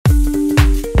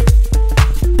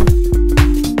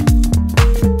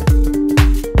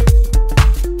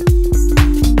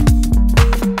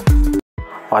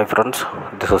Hi friends,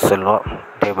 this is Silva.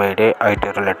 Day by day IT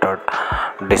related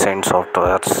design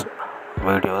softwares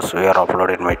videos we are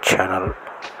uploading in my channel.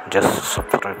 Just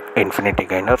subscribe Infinity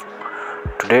Gainer.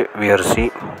 Today we are see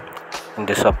in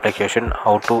this application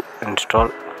how to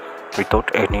install without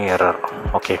any error.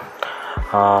 Okay,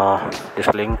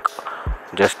 this link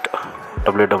just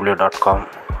www.com.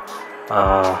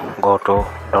 Go to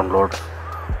download.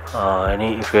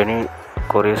 If any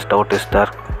queries doubt is there,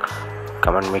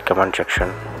 comment me comment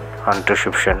section and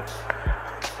description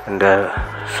in the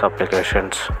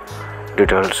applications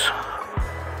details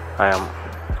I am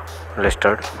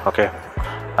listed. Okay,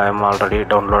 I am already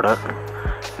downloaded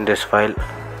in this file.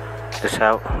 This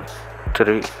have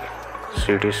 3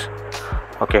 CDs.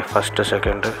 Okay, first,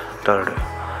 second, third,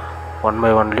 one by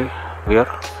only we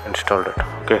are installed it.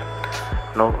 Okay,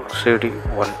 now CD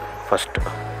 1 first,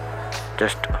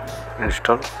 just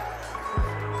install.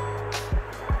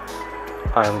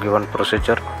 I am given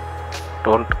procedure,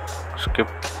 don't skip.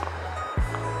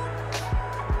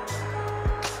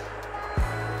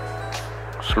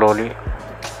 Slowly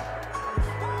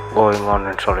going on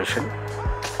installation.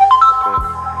 Okay.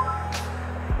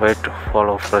 Wait,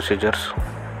 follow procedures.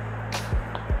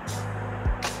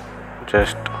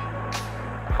 Just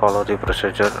follow the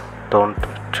procedure, don't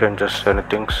changes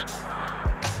anything.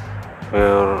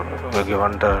 We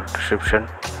given the description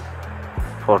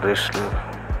for this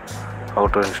how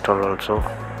to install also.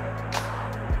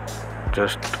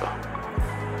 Just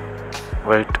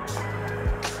wait.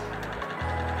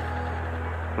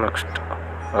 Next.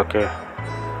 Okay,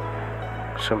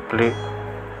 simply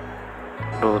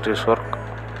do this work.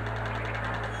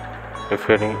 If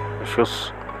any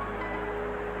issues,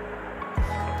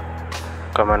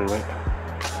 comment me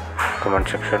comment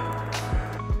section.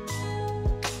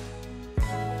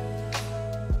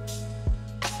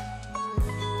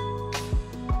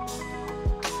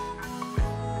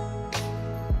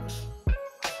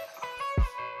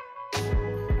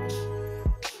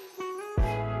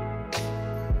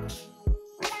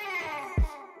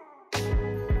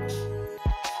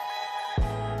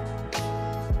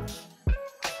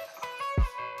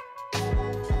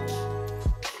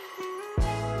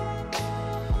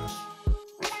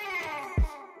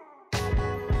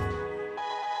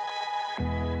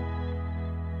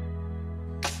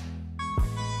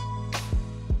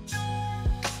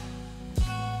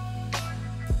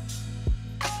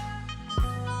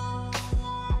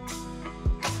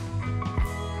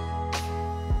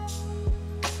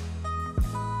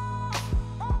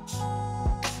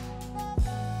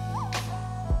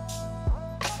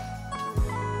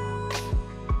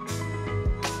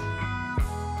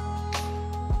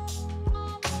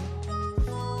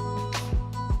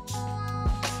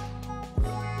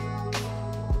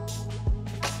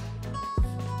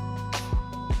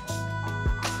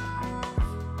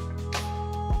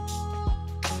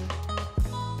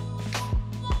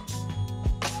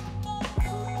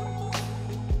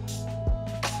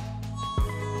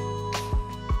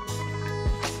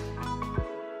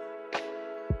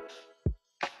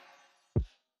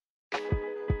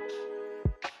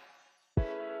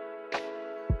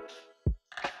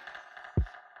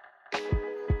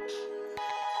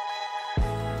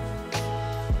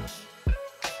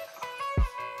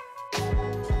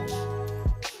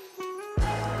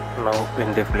 Now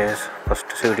in the place, first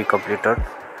CD completed,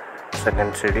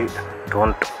 second CD,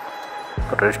 don't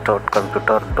restart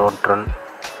computer, don't run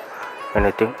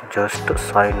anything, just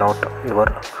sign out your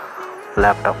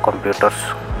laptop computers.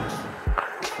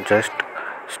 Just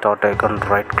start icon,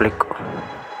 right click,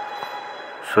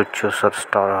 switch user,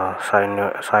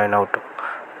 sign out,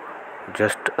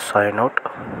 just sign out.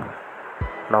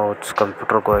 Now it's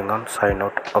computer going on, sign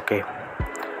out. Okay,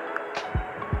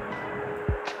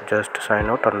 just sign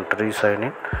out and re-sign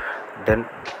in. Then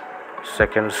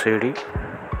second CD,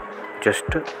 just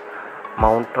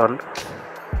mount and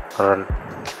run.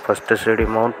 First CD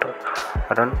mount,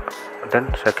 run,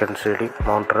 then second CD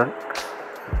mount, run.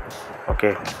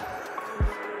 Okay,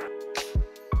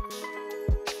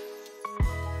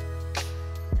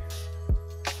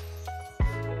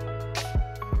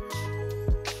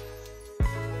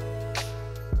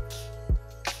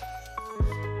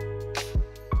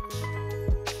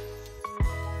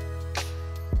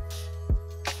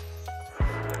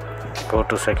 go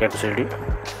to second CD,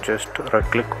 just right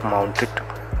click, mount it.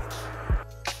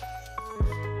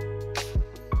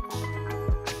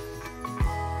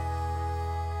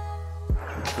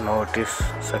 Now it is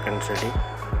second CD.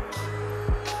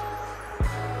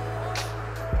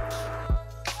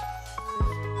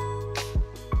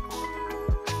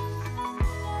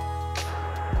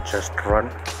 Just run.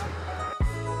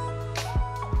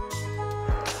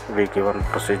 we given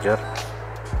procedure,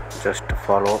 just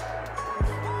follow,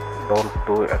 don't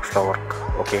do extra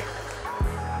work. Okay.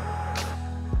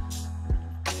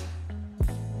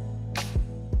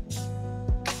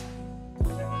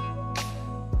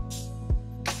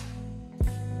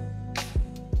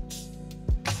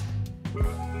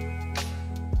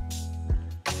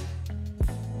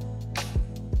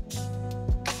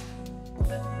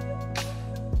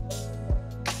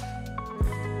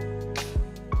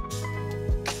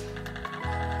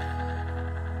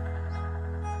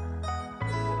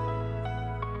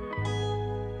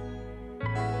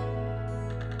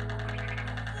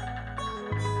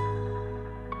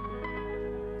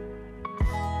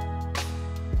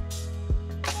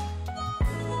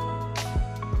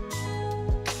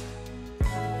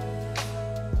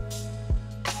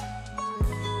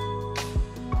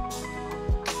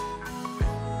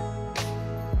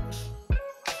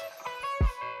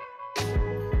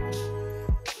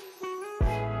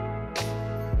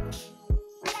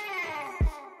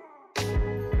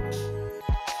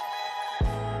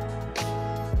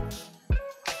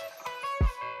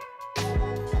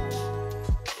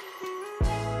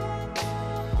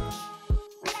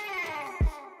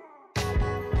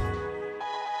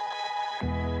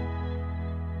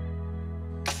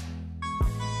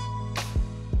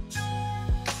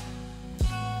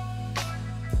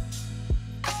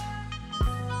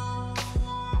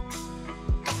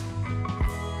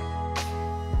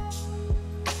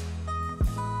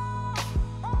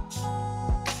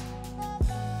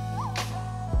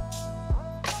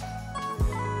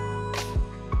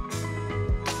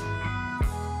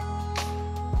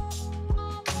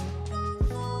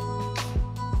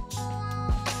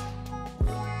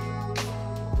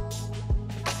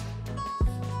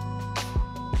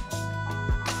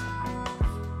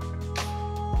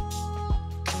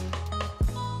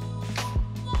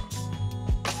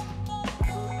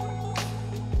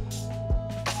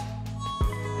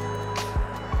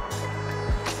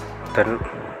 Then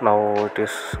now it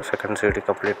is second CD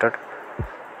completed.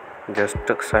 Just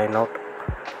sign out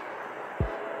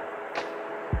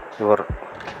your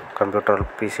computer,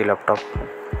 PC, laptop.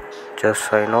 Just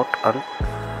sign out and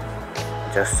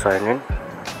just sign in.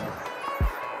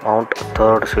 Mount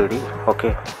third CD.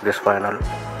 Okay, this final.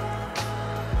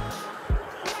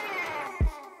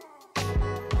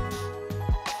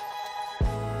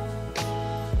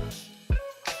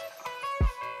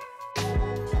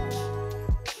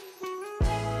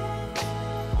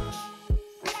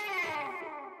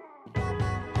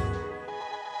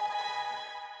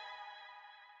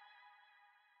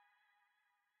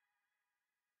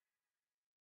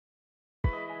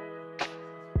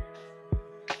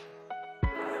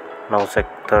 Now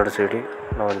third CD,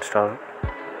 now install.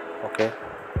 Okay,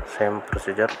 same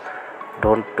procedure,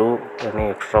 don't do any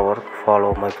extra work,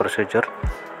 follow my procedure.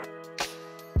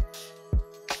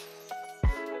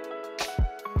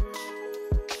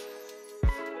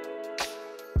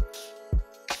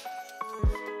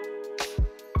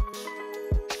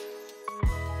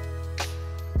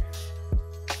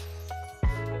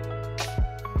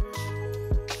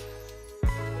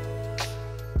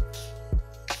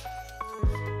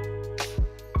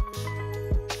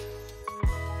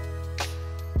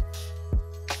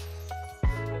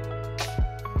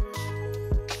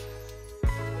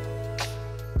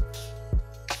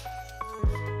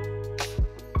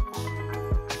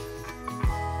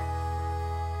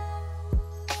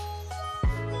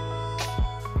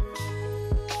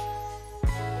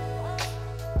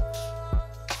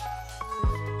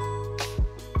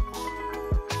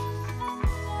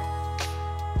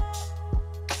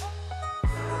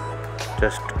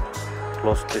 Just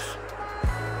close this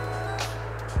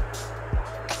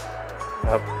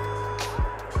up,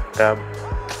 tab,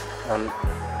 and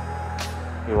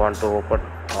you want to open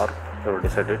or you will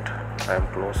decide it. I am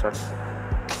closer.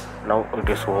 Now it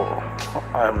is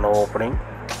I am now opening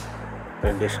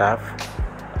in this app.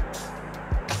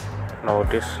 Now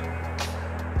it is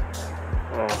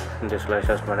in this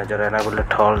license manager, enable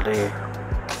it all the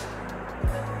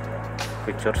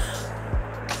features.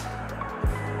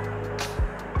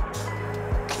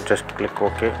 Just click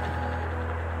OK.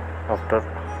 After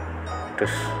it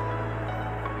is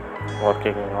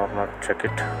working or not, check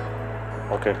it.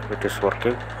 Okay, it is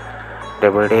working. Day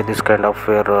by day this kind of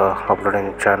we are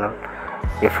uploading channel.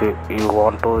 If you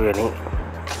want to any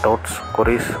doubts,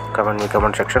 queries, comment in the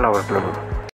comment section. I will reply.